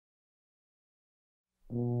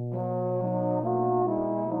Good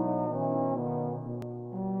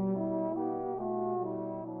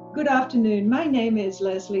afternoon. My name is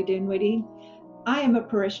Leslie Dinwiddie. I am a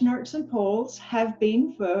parishioner at St. Paul's, have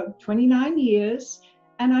been for 29 years,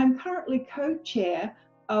 and I'm currently co-chair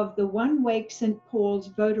of the One Wake St. Paul's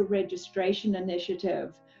voter registration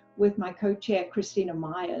initiative with my co-chair, Christina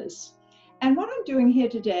Myers. And what I'm doing here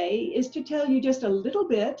today is to tell you just a little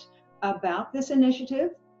bit about this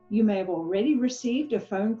initiative. You may have already received a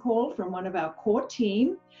phone call from one of our core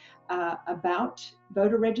team about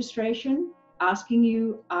voter registration, asking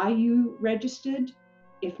you, are you registered?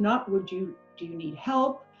 If not, do you need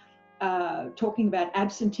help? Talking about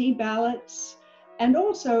absentee ballots, and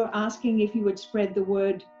also asking if you would spread the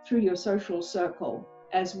word through your social circle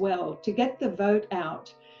as well to get the vote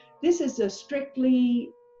out. This is a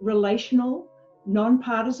strictly relational,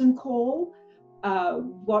 nonpartisan call.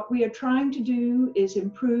 What we are trying to do is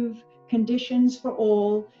improve conditions for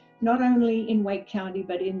all, not only in Wake County,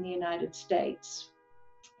 but in the United States.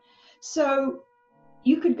 So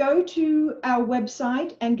you could go to our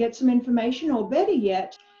website and get some information, or better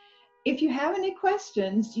yet, if you have any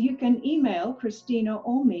questions, you can email Christina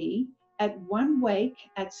or me at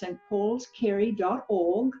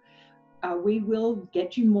onewake@stpaulscary.org. We will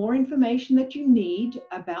get you more information that you need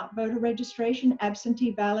about voter registration,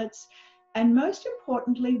 absentee ballots, and most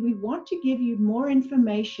importantly, we want to give you more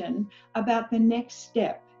information about the next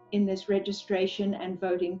step in this registration and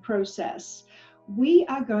voting process. We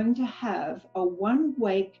are going to have a One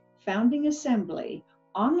Wake founding assembly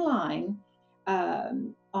online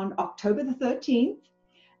on October the 13th.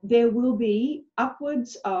 There will be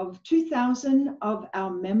upwards of 2,000 of our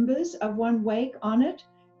members of One Wake on it.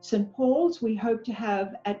 St. Paul's, we hope to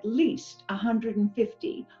have at least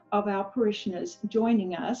 150 of our parishioners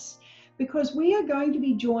joining us, because we are going to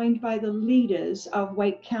be joined by the leaders of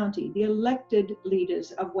Wake County, the elected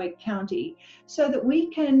leaders of Wake County, so that we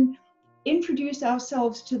can introduce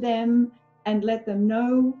ourselves to them and let them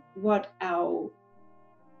know what our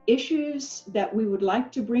issues that we would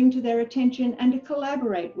like to bring to their attention, and to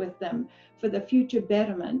collaborate with them for the future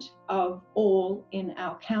betterment of all in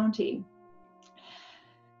our county.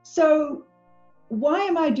 So why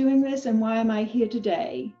am I doing this and why am I here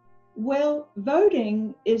today? Well,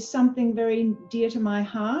 voting is something very dear to my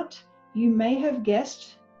heart. You may have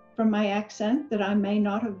guessed from my accent that I may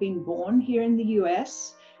not have been born here in the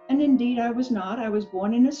US. And indeed, I was not. I was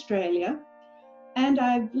born in Australia, and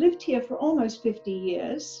I've lived here for almost 50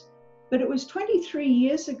 years. But it was 23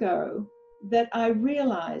 years ago that I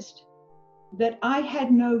realized that I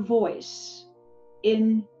had no voice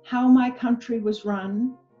in how my country was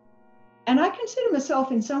run. And I consider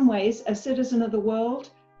myself in some ways a citizen of the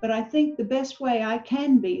world, but I think the best way I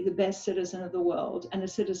can be the best citizen of the world and a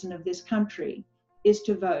citizen of this country is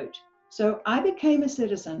to vote. So I became a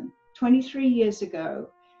citizen 23 years ago.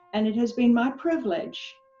 And it has been my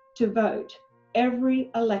privilege to vote every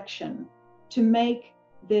election to make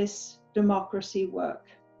this democracy work.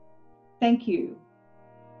 Thank you.